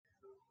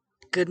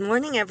Good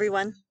morning,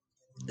 everyone.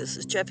 This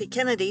is Jeffy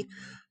Kennedy,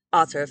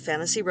 author of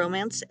Fantasy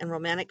Romance and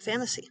Romantic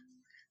Fantasy.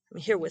 I'm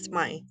here with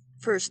my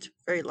first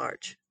very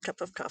large cup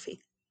of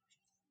coffee.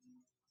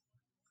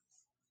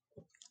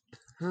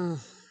 Hmm.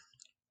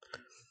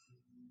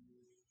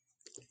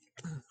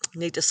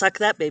 Need to suck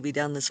that baby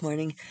down this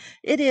morning.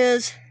 It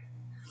is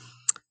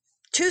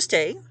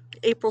Tuesday,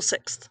 April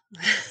 6th,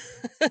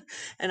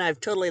 and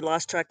I've totally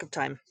lost track of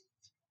time.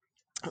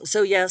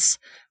 So, yes,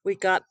 we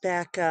got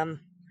back,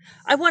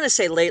 I want to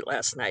say late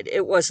last night.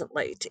 It wasn't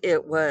late,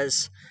 it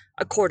was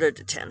a quarter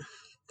to 10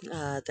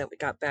 that we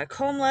got back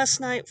home last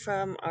night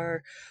from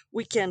our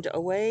weekend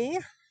away.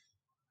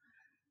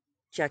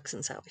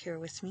 Jackson's out here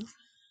with me,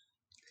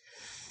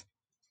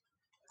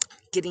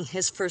 getting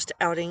his first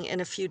outing in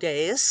a few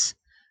days.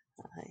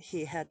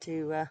 He had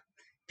to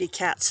be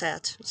cat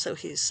sat, so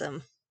he's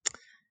a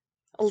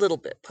little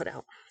bit put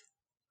out.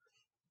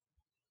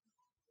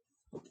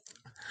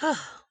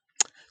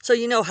 So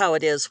you know how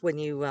it is when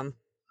you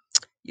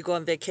go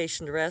on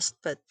vacation to rest,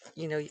 but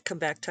you come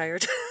back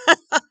tired.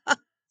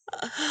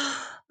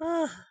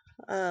 Ah,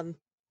 um,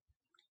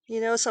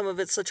 some of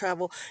it's the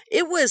travel.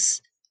 It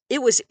was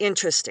it was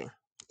interesting.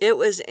 It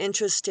was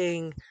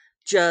interesting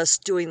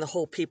just doing the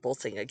whole people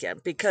thing again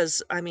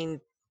because I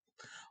mean,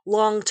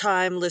 long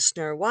time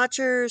listener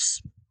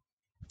watchers.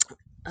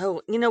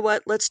 Oh, you know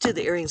what? Let's do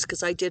the earrings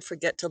because I did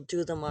forget to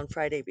do them on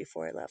Friday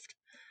before I left.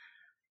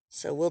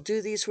 So we'll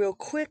do these real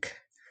quick.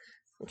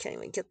 I can't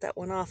even get that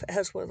one off. It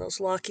has one of those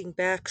locking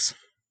backs.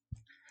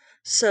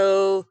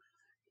 So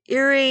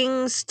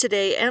earrings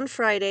today and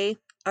Friday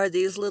are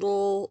these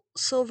little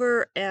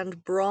silver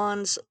and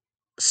bronze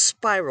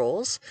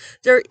spirals.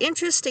 They're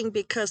interesting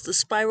because the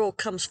spiral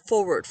comes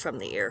forward from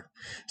the ear.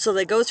 So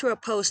they go through a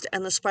post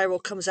and the spiral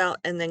comes out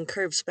and then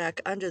curves back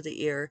under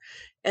the ear.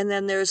 And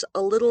then there's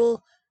a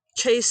little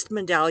chased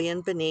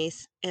medallion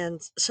beneath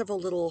and several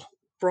little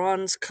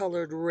bronze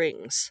colored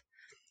rings.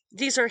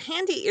 These are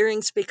handy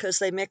earrings because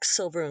they mix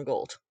silver and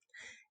gold.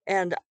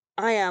 And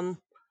I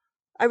am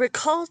I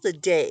recall the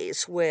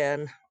days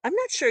when I'm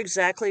not sure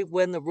exactly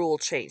when the rule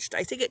changed.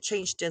 I think it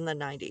changed in the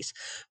 90s,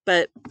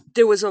 but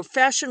there was a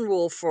fashion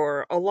rule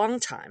for a long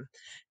time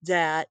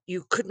that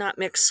you could not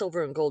mix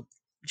silver and gold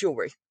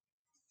jewelry,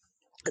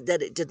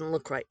 that it didn't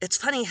look right. It's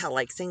funny how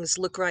like things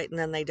look right and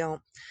then they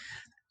don't.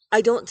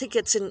 I don't think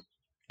it's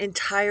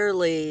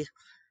entirely,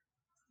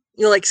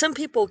 like some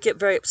people get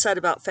very upset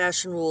about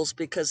fashion rules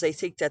because they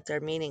think that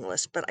they're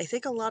meaningless, but I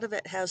think a lot of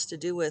it has to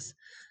do with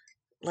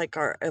like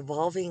our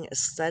evolving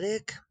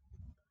aesthetic,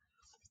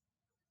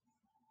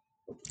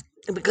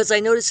 because I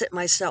notice it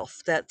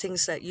myself that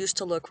things that used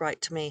to look right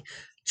to me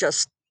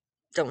just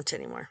don't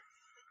anymore.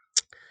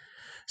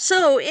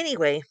 So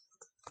anyway,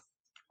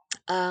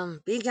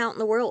 being out in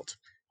the world,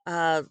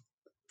 uh,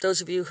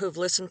 those of you who've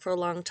listened for a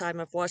long time,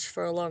 have watched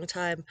for a long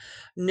time,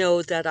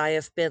 know that I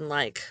have been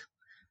like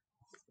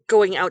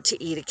going out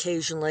to eat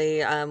occasionally.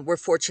 We're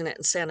fortunate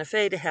in Santa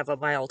Fe to have a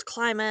mild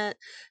climate,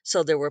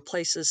 so there were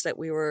places that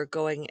we were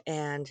going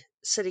and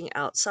sitting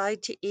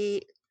outside to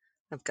eat.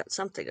 I've got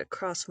something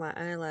across my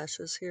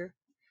eyelashes here.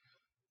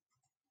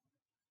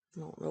 I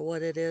don't know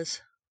what it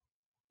is.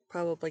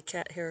 Probably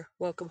cat hair.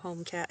 Welcome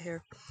home, cat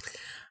hair.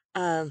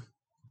 Um,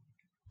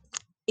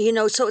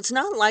 so it's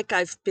not like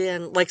I've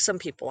been like some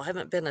people. I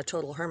haven't been a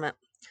total hermit.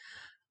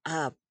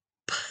 Uh,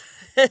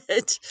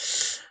 but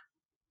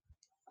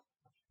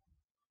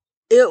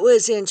it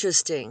was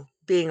interesting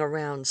being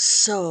around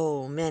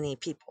so many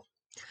people,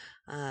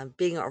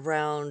 being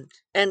around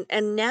and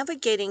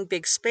navigating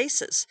big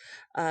spaces.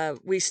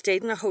 We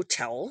stayed in a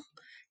hotel,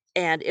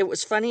 and it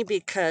was funny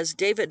because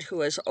David,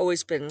 who has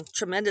always been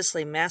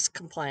tremendously mask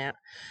compliant,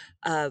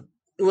 uh,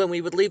 when we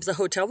would leave the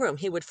hotel room,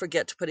 he would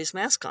forget to put his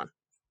mask on.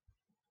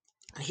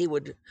 He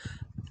would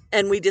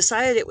And we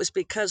decided it was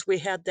because we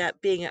had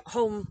that being at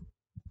home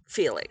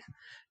feeling,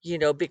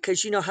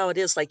 because you know how it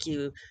is, like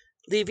you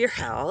leave your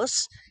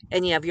house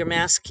and you have your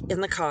mask in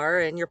the car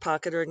in your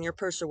pocket or in your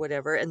purse or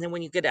whatever, and then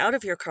when you get out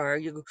of your car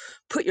you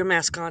put your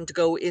mask on to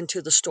go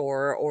into the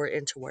store or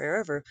into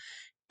wherever,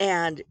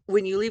 and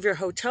when you leave your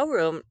hotel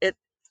room, it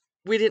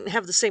we didn't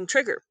have the same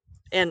trigger.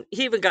 And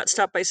he even got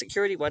stopped by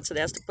security once and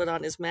asked to put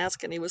on his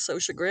mask, and he was so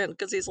chagrined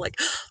because he's like,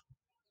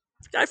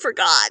 I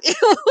forgot.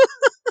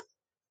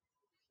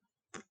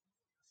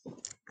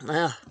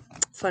 Ah,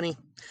 funny.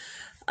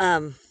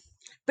 um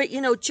But,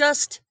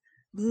 just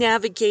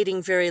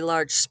navigating very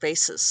large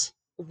spaces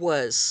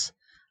was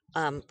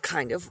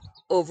kind of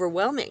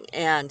overwhelming.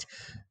 And,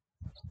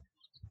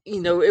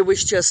 it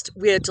was just,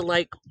 we had to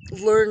like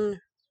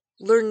learn,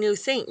 learn new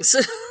things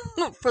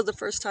for the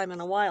first time in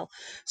a while.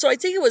 So I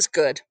think it was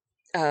good.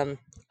 Um,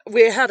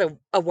 we had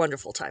a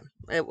wonderful time.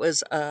 It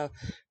was a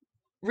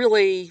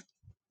really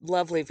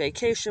lovely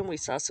vacation. We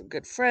saw some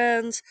good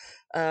friends.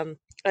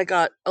 I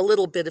got a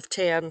little bit of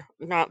tan,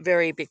 not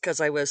very,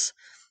 because I was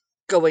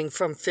going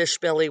from fish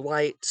belly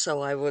white,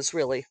 so I was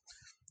really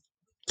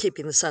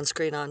keeping the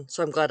sunscreen on.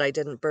 So I'm glad I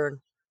didn't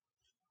burn.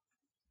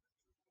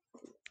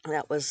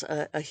 That was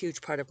a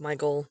huge part of my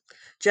goal.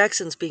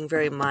 Jackson's being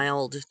very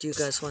mild. Do you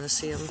guys want to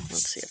see him?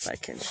 Let's see if I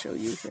can show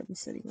you him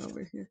sitting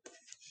over here.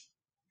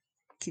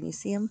 Can you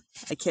see him?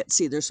 I can't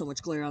see. There's so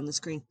much glare on the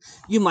screen.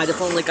 You might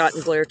have only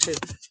gotten glare too.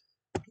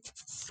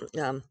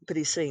 But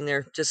he's sitting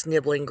there just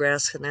nibbling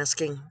grass and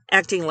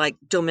acting like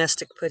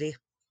domestic putty.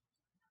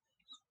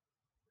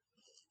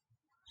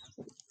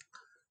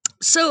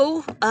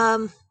 So,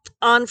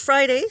 on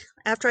Friday,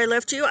 after I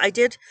left you, I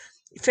did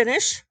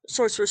finish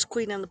Sorcerer's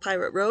Queen and the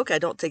Pirate Rogue. I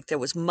don't think there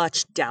was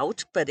much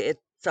doubt, but it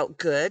felt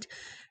good.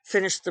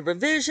 Finished the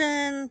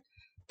revision,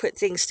 put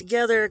things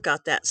together,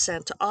 got that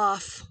sent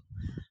off.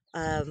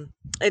 And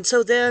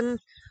so then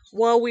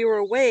while we were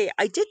away,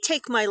 I did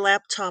take my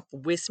laptop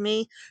with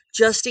me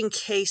just in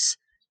case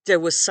there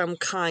was some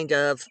kind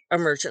of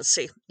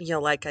emergency.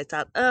 Like I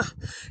thought,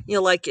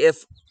 like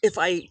if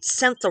I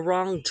sent the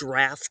wrong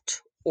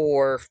draft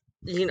or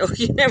you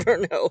never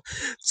know.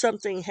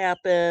 Something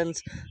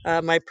happens,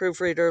 my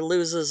proofreader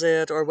loses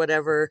it or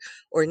whatever,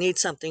 or needs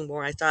something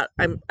more. I thought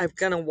I'm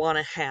gonna want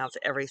to have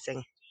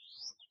everything.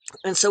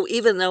 And so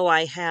even though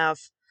I have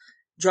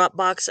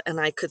Dropbox and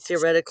I could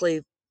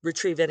theoretically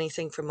retrieve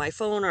anything from my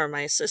phone or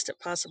my assistant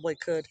possibly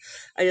could,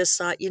 I just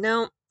thought, I'm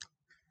going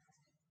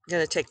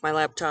to take my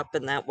laptop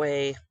and that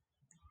way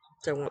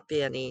there won't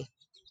be any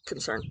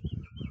concern.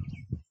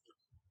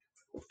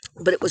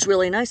 But it was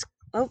really nice.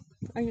 Oh,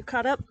 are you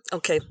caught up?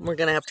 Okay, we're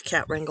going to have to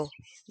cat wrangle.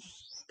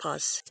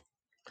 Pause.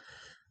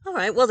 All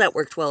right, well, that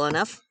worked well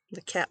enough.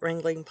 The cat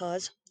wrangling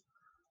pause.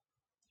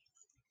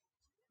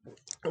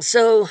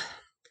 So,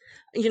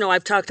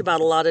 I've talked about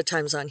a lot of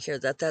times on here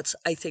that's,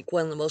 I think,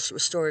 one of the most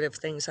restorative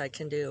things I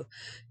can do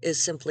is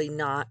simply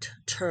not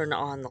turn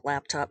on the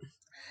laptop.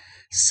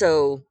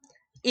 So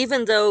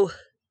even though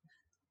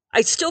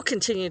I still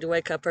continue to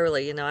wake up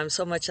early, I'm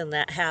so much in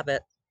that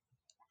habit.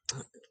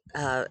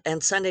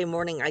 And Sunday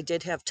morning, I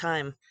did have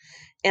time.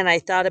 And I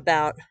thought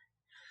about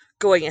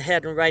going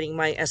ahead and writing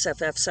my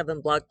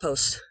SFF7 blog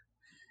post,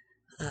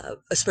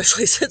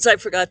 especially since I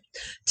forgot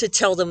to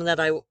tell them that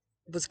I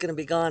was going to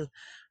be gone.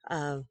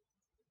 Uh,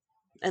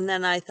 and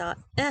then I thought,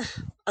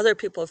 other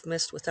people have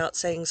missed without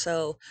saying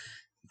so.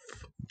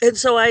 And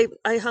so I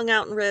hung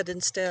out and read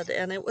instead,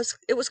 and it was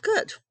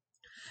good.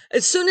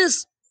 As soon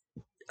as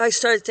I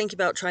started thinking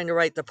about trying to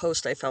write the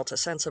post, I felt a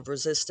sense of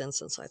resistance,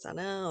 and so I thought,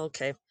 oh,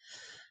 okay,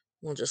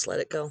 we'll just let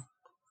it go.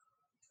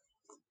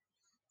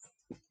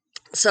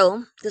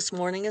 So this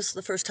morning is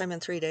the first time in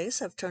 3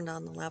 days I've turned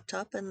on the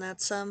laptop, and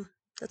that's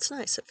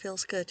nice. It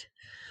feels good.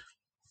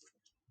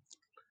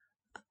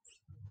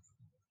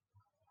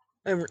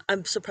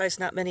 I'm surprised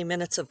not many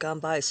minutes have gone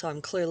by, so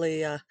I'm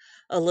clearly a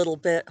little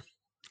bit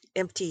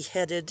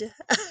empty-headed.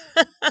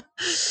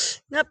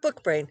 Not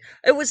book brain.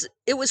 It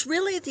was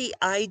really the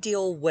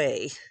ideal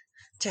way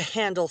to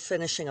handle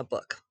finishing a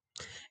book.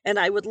 And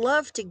I would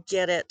love to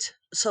get it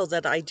so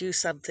that I do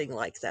something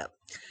like that.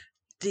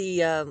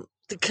 The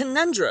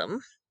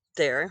conundrum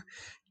there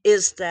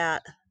is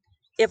that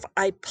if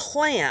I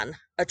plan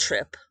a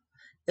trip,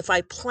 if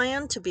I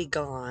plan to be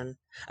gone,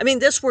 I mean,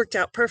 this worked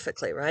out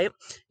perfectly, right?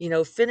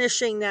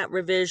 Finishing that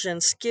revision,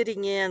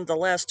 skidding in the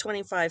last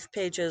 25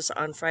 pages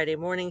on Friday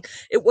morning.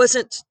 It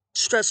wasn't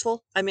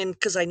stressful. I mean,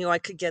 because I knew I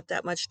could get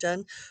that much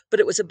done, but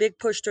it was a big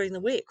push during the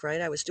week,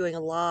 right? I was doing a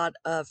lot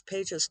of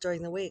pages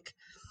during the week.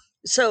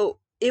 So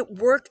it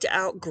worked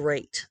out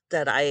great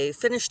that I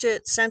finished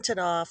it, sent it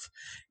off,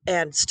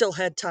 and still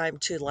had time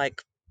to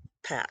like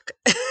pack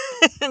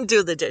and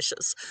do the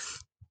dishes.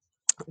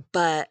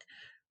 But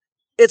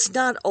it's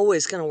not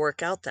always going to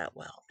work out that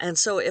well. And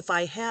so if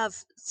I have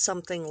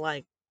something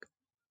like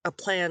a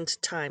planned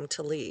time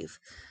to leave,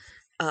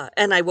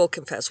 and I will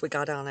confess, we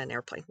got on an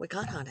airplane. We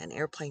got on an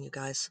airplane, you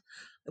guys.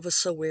 It was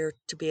so weird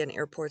to be in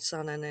airports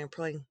on an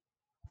airplane.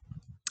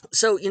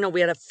 So,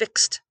 we had a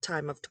fixed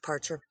time of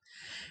departure.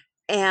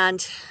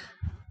 And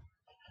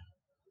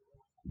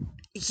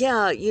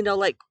yeah,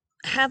 like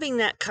having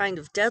that kind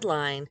of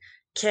deadline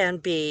can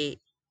be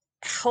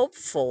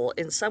helpful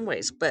in some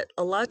ways, but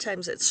a lot of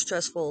times it's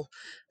stressful,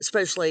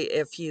 especially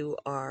if you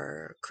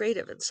are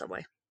creative in some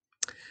way.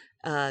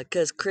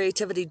 Because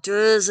creativity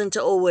doesn't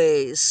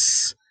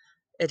always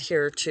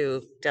adhere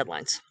to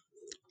deadlines.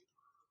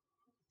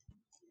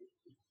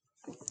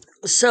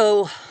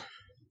 So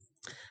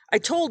I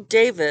told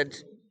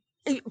David,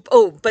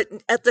 oh, but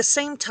at the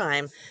same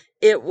time,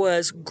 it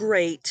was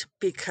great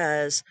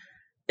because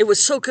it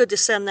was so good to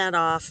send that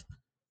off,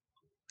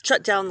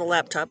 shut down the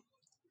laptop,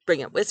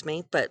 bring it with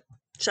me, but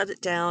shut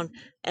it down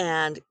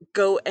and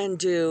go and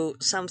do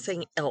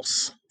something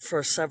else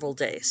for several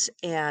days.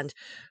 And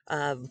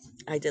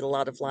I did a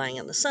lot of lying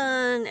in the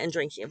sun and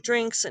drinking of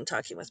drinks and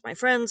talking with my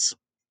friends,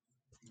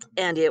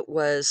 and it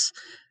was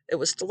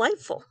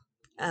delightful.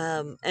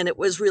 And it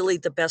was really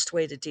the best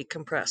way to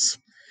decompress.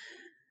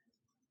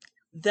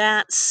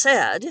 That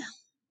said,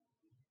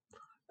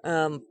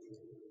 um,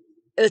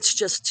 it's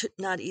just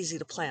not easy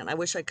to plan. I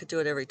wish I could do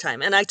it every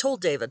time. And I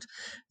told David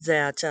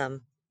that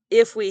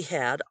if we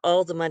had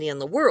all the money in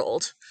the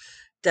world,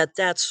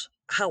 that's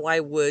how I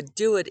would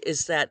do it,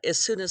 is that as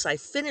soon as I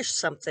finished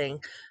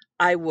something,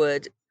 I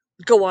would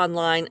go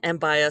online and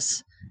buy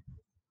us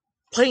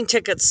plane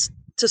tickets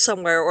to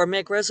somewhere or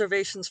make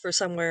reservations for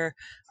somewhere,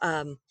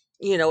 um,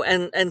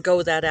 and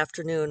go that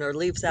afternoon or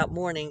leave that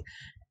morning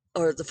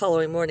or the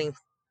following morning,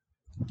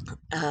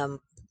 um,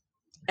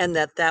 and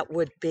that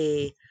would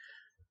be,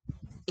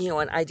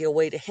 an ideal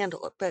way to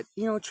handle it. But,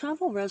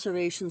 travel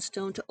reservations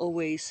don't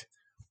always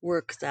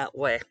work that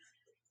way.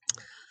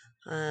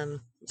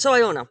 So I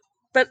don't know.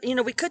 But,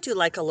 we could do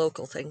like a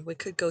local thing. We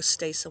could go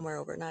stay somewhere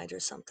overnight or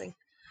something.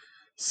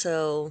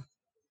 So,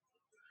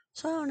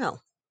 so I don't know.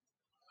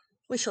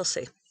 We shall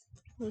see.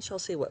 We shall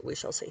see what we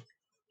shall see.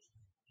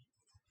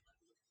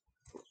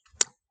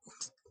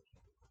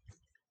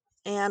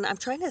 And I'm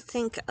trying to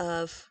think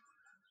of,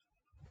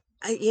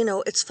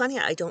 it's funny.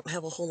 I don't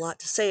have a whole lot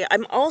to say.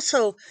 I'm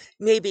also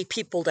maybe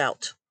peopled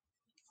out.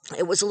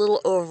 It was a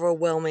little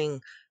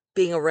overwhelming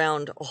being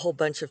around a whole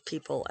bunch of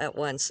people at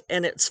once.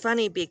 And it's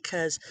funny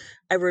because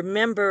I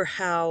remember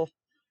how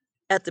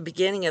at the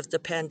beginning of the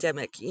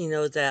pandemic,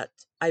 that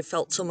I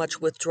felt so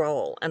much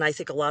withdrawal. And I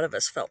think a lot of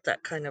us felt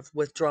that kind of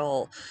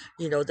withdrawal,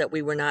 that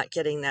we were not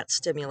getting that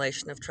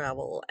stimulation of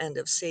travel and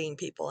of seeing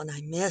people. And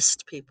I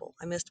missed people.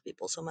 I missed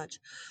people so much.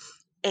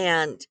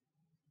 And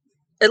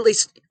at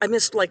least I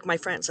missed like my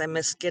friends. I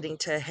missed getting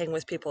to hang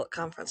with people at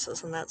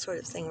conferences and that sort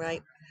of thing,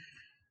 right?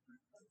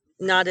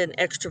 Not an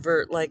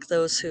extrovert like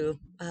those who,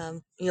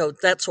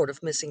 that sort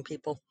of missing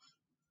people.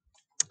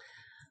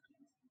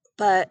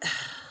 But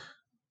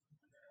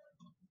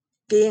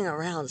being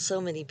around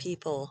so many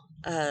people,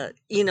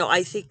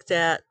 I think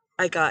that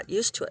I got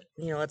used to it.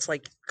 It's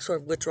like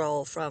sort of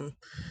withdrawal from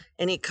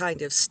any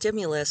kind of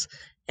stimulus.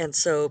 And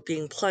so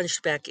being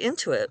plunged back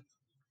into it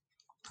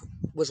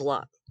was a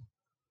lot.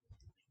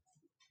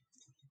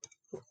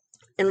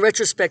 In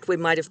retrospect, we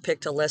might have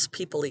picked a less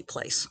people-y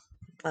place.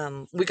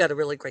 We got a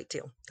really great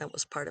deal. That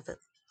was part of it.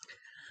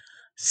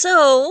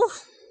 So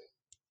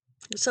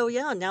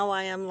yeah, now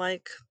I am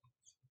like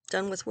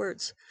done with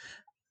words.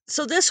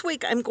 So this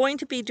week I'm going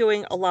to be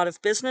doing a lot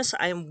of business.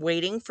 I am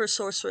waiting for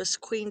Sorceress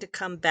Queen to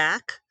come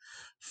back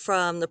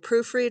from the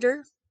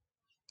proofreader.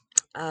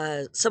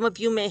 Some of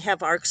you may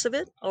have arcs of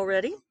it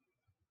already.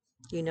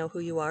 You know who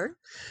you are.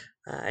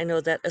 I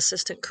know that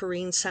Assistant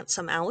Corrine sent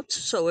some out.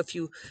 So if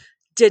you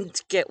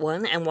didn't get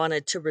one and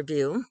wanted to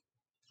review,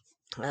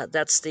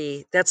 that's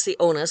the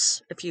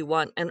onus. If you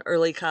want an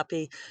early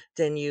copy,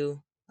 then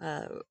you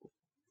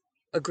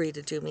agree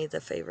to do me the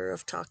favor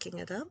of talking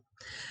it up.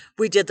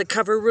 We did the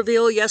cover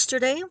reveal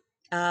yesterday.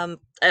 I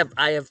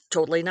have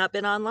totally not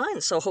been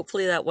online, so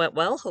hopefully that went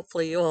well.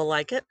 Hopefully you all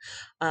like it.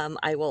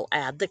 I will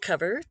add the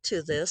cover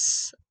to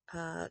this,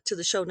 to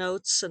the show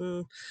notes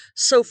and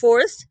so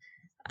forth.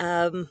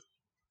 Um,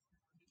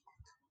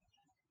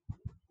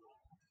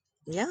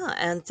 yeah,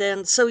 and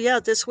then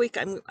this week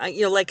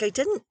I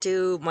didn't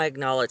do my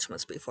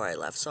acknowledgments before I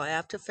left, so I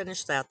have to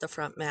finish that. The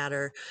front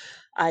matter.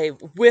 I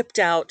whipped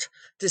out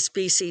this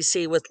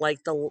BCC with like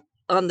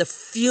on the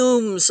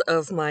fumes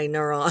of my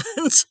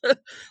neurons.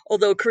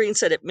 Although Corrine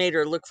said it made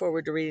her look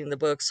forward to reading the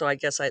book, so I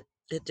guess it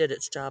did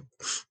its job.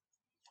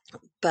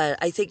 But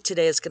I think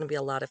today is going to be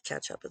a lot of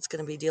catch up. It's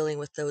going to be dealing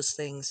with those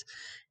things,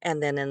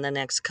 and then in the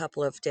next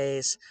couple of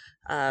days,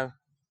 uh,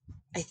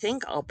 I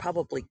think I'll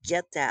probably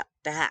get that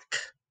back.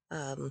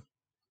 Um,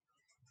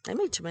 I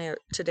may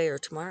today or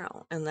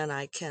tomorrow, and then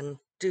I can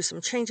do some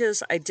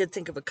changes. I did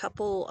think of a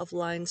couple of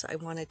lines I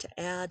wanted to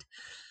add.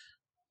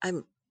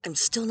 I'm I'm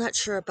still not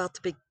sure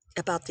about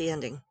the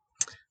ending.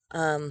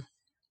 Um,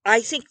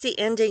 I think the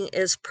ending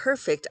is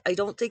perfect. I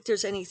don't think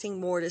there's anything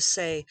more to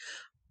say.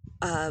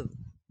 Uh,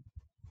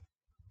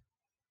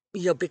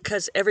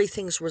 because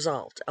everything's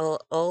resolved. All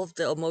of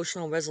the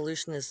emotional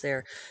resolution is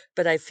there,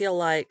 but I feel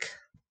like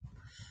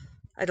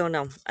I don't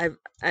know.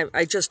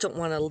 I just don't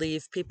want to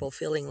leave people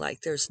feeling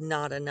like there's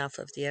not enough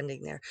of the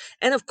ending there.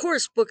 And of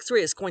course, book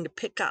 3 is going to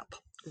pick up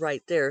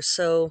right there.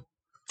 So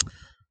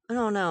I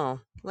don't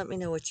know. Let me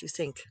know what you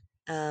think.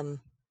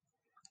 Um,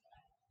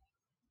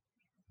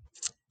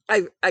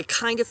 I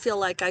kind of feel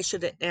like I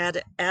should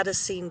add a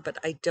scene, but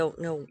I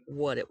don't know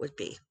what it would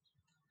be.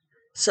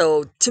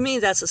 So to me,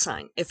 that's a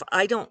sign. If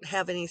I don't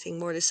have anything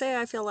more to say,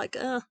 I feel like,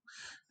 I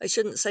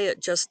shouldn't say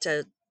it just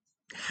to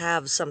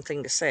have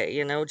something to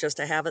say, just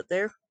to have it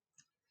there.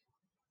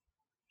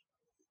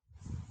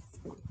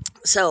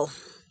 So,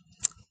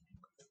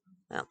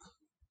 well,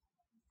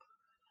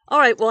 all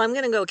right. Well, I'm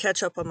going to go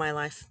catch up on my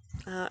life.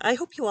 I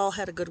hope you all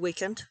had a good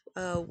weekend,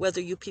 whether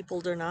you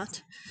peopled or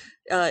not.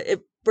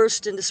 It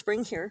burst into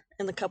spring here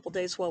in the couple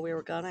days while we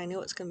were gone. I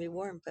knew it's going to be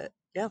warm, but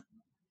yeah,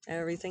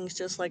 everything's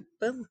just like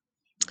boom.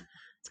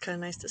 It's kind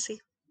of nice to see.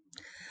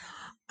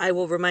 I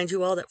will remind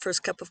you all that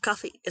First Cup of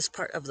Coffee is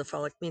part of the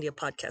Frolic Media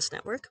Podcast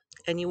Network,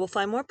 and you will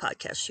find more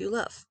podcasts you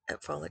love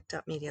at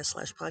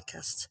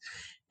frolic.media/podcasts.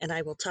 And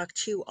I will talk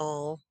to you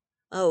all.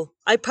 Oh,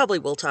 I probably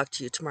will talk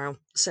to you tomorrow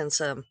since,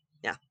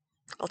 yeah,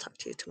 I'll talk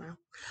to you tomorrow.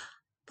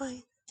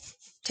 Bye.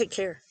 Take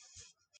care.